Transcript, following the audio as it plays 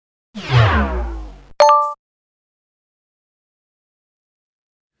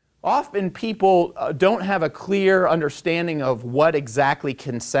Often people don't have a clear understanding of what exactly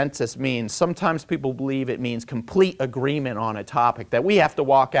consensus means. Sometimes people believe it means complete agreement on a topic, that we have to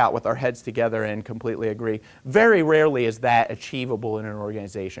walk out with our heads together and completely agree. Very rarely is that achievable in an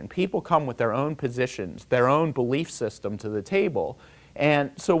organization. People come with their own positions, their own belief system to the table.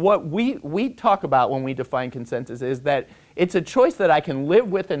 And so what we talk about when we define consensus is that it's a choice that I can live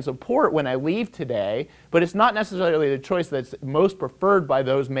with and support when I leave today, but it's not necessarily the choice that's most preferred by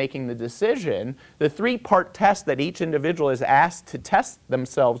those making the decision. The three-part test that each individual is asked to test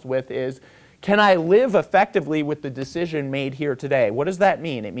themselves with is, can I live effectively with the decision made here today? What does that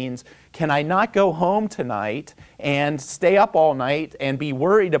mean? It means, can I not go home tonight and stay up all night and be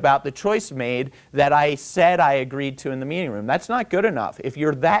worried about the choice made that I said I agreed to in the meeting room? That's not good enough. If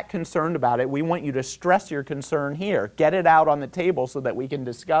you're that concerned about it, we want you to stress your concern here. Get it out on the table so that we can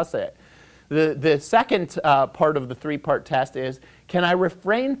discuss it. The second part of the three-part test is, can I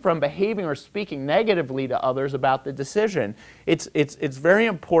refrain from behaving or speaking negatively to others about the decision? It's very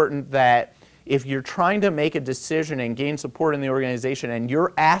important that if you're trying to make a decision and gain support in the organization and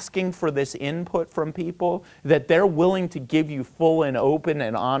you're asking for this input from people, that they're willing to give you full and open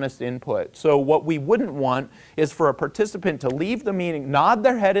and honest input. So what we wouldn't want is for a participant to leave the meeting, nod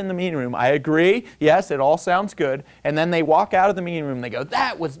their head in the meeting room, I agree, yes, it all sounds good, and then they walk out of the meeting room and they go,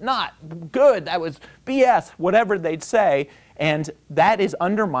 that was not good, that was BS, whatever they'd say. And that is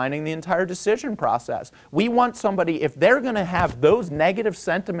undermining the entire decision process. We want somebody, if they're going to have those negative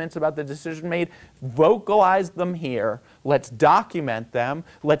sentiments about the decision made, vocalize them here. Let's document them.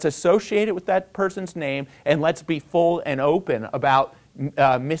 Let's associate it with that person's name. And let's be full and open about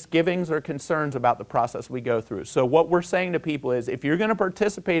misgivings or concerns about the process we go through. So what we're saying to people is, if you're going to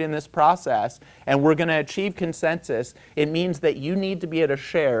participate in this process and we're going to achieve consensus, it means that you need to be able to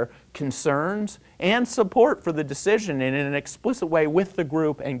share concerns and support for the decision in an explicit way with the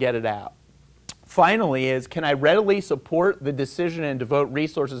group and get it out. Finally is, can I readily support the decision and devote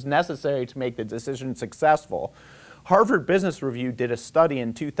resources necessary to make the decision successful? Harvard Business Review did a study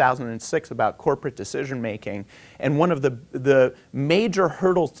in 2006 about corporate decision making, and one of the major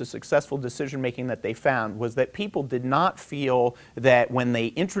hurdles to successful decision making that they found was that people did not feel that when they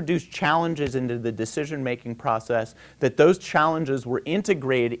introduced challenges into the decision making process, that those challenges were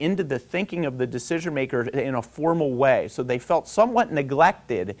integrated into the thinking of the decision maker in a formal way. So they felt somewhat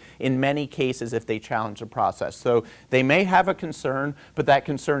neglected in many cases if they challenged the process. So they may have a concern, but that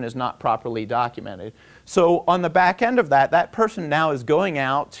concern is not properly documented. So on the back end of that, that person now is going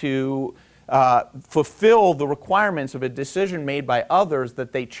out to fulfill the requirements of a decision made by others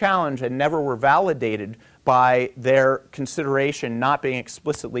that they challenge and never were validated by their consideration not being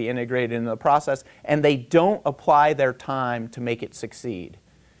explicitly integrated into the process, and they don't apply their time to make it succeed.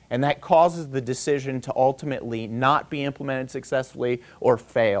 And that causes the decision to ultimately not be implemented successfully or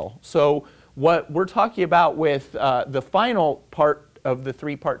fail. So what we're talking about with the final part of the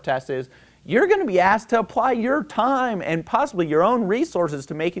three-part test is, you're going to be asked to apply your time and possibly your own resources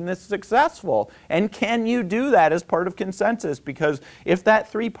to making this successful. And can you do that as part of consensus? Because if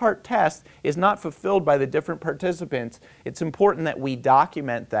that three-part test is not fulfilled by the different participants, it's important that we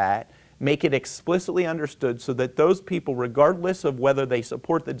document that, make it explicitly understood so that those people, regardless of whether they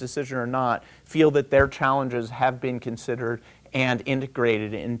support the decision or not, feel that their challenges have been considered and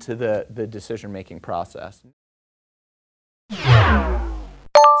integrated into the decision-making process.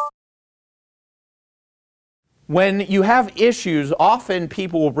 When you have issues, often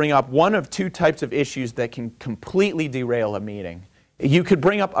people will bring up one of two types of issues that can completely derail a meeting. You could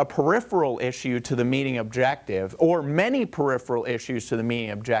bring up a peripheral issue to the meeting objective, or many peripheral issues to the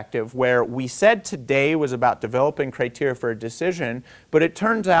meeting objective, where we said today was about developing criteria for a decision, but it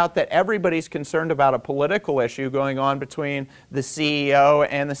turns out that everybody's concerned about a political issue going on between the CEO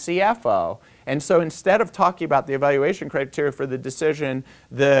and the CFO. And so instead of talking about the evaluation criteria for the decision,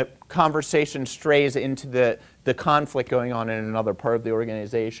 the conversation strays into the conflict going on in another part of the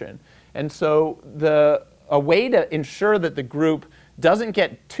organization. And so a way to ensure that the group doesn't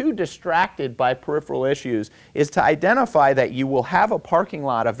get too distracted by peripheral issues is to identify that you will have a parking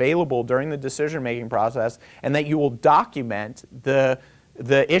lot available during the decision-making process and that you will document the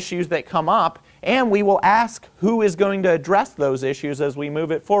issues that come up, and we will ask who is going to address those issues as we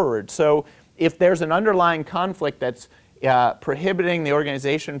move it forward. So if there's an underlying conflict that's prohibiting the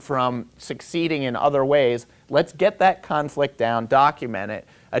organization from succeeding in other ways, let's get that conflict down, document it,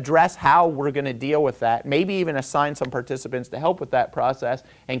 address how we're going to deal with that, maybe even assign some participants to help with that process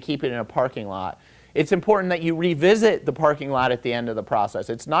and keep it in a parking lot. It's important that you revisit the parking lot at the end of the process.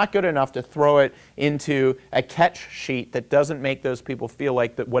 It's not good enough to throw it into a catch sheet that doesn't make those people feel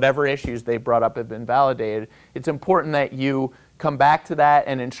like that whatever issues they brought up have been validated. It's important that you come back to that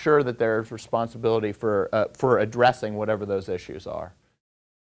and ensure that there's responsibility for addressing whatever those issues are.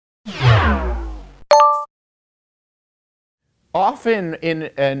 Often in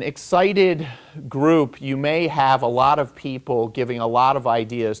an excited group, you may have a lot of people giving a lot of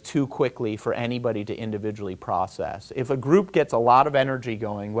ideas too quickly for anybody to individually process. If a group gets a lot of energy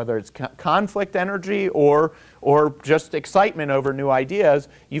going, whether it's conflict energy or just excitement over new ideas,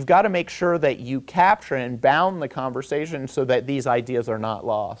 you've got to make sure that you capture and bound the conversation so that these ideas are not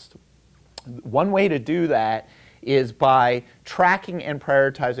lost. One way to do that is by tracking and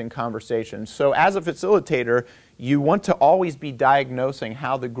prioritizing conversations. So as a facilitator, you want to always be diagnosing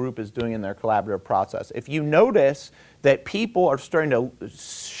how the group is doing in their collaborative process. If you notice that people are starting to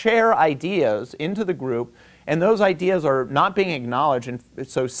share ideas into the group and those ideas are not being acknowledged, and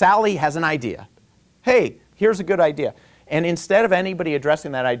so Sally has an idea. Hey, here's a good idea. And instead of anybody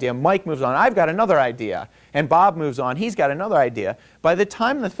addressing that idea, Mike moves on, I've got another idea. And Bob moves on, he's got another idea. By the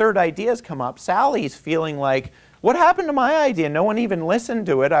time the third idea has come up, Sally's feeling like, what happened to my idea? No one even listened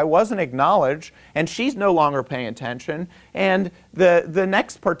to it. I wasn't acknowledged. And she's no longer paying attention. And the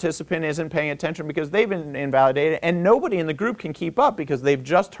next participant isn't paying attention because they've been invalidated. And nobody in the group can keep up because they've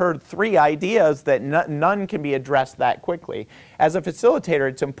just heard 3 ideas that none can be addressed that quickly. As a facilitator,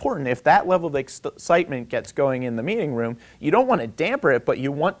 it's important if that level of excitement gets going in the meeting room, you don't want to dampen it, but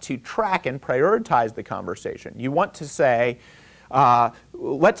you want to track and prioritize the conversation. You want to say,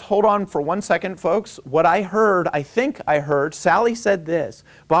 let's hold on for 1 second, folks. What I heard, I think I heard, Sally said this,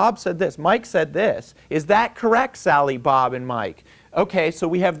 Bob said this, Mike said this. Is that correct, Sally, Bob, and Mike? Okay, so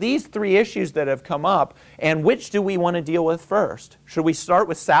we have these 3 issues that have come up, and which do we want to deal with first? Should we start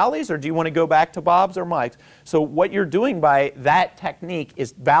with Sally's, or do you want to go back to Bob's or Mike's? So what you're doing by that technique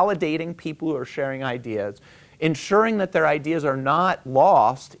is validating people who are sharing ideas, ensuring that their ideas are not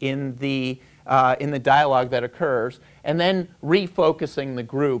lost in the dialogue that occurs, and then refocusing the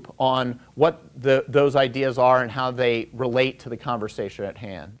group on what those ideas are and how they relate to the conversation at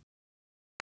hand.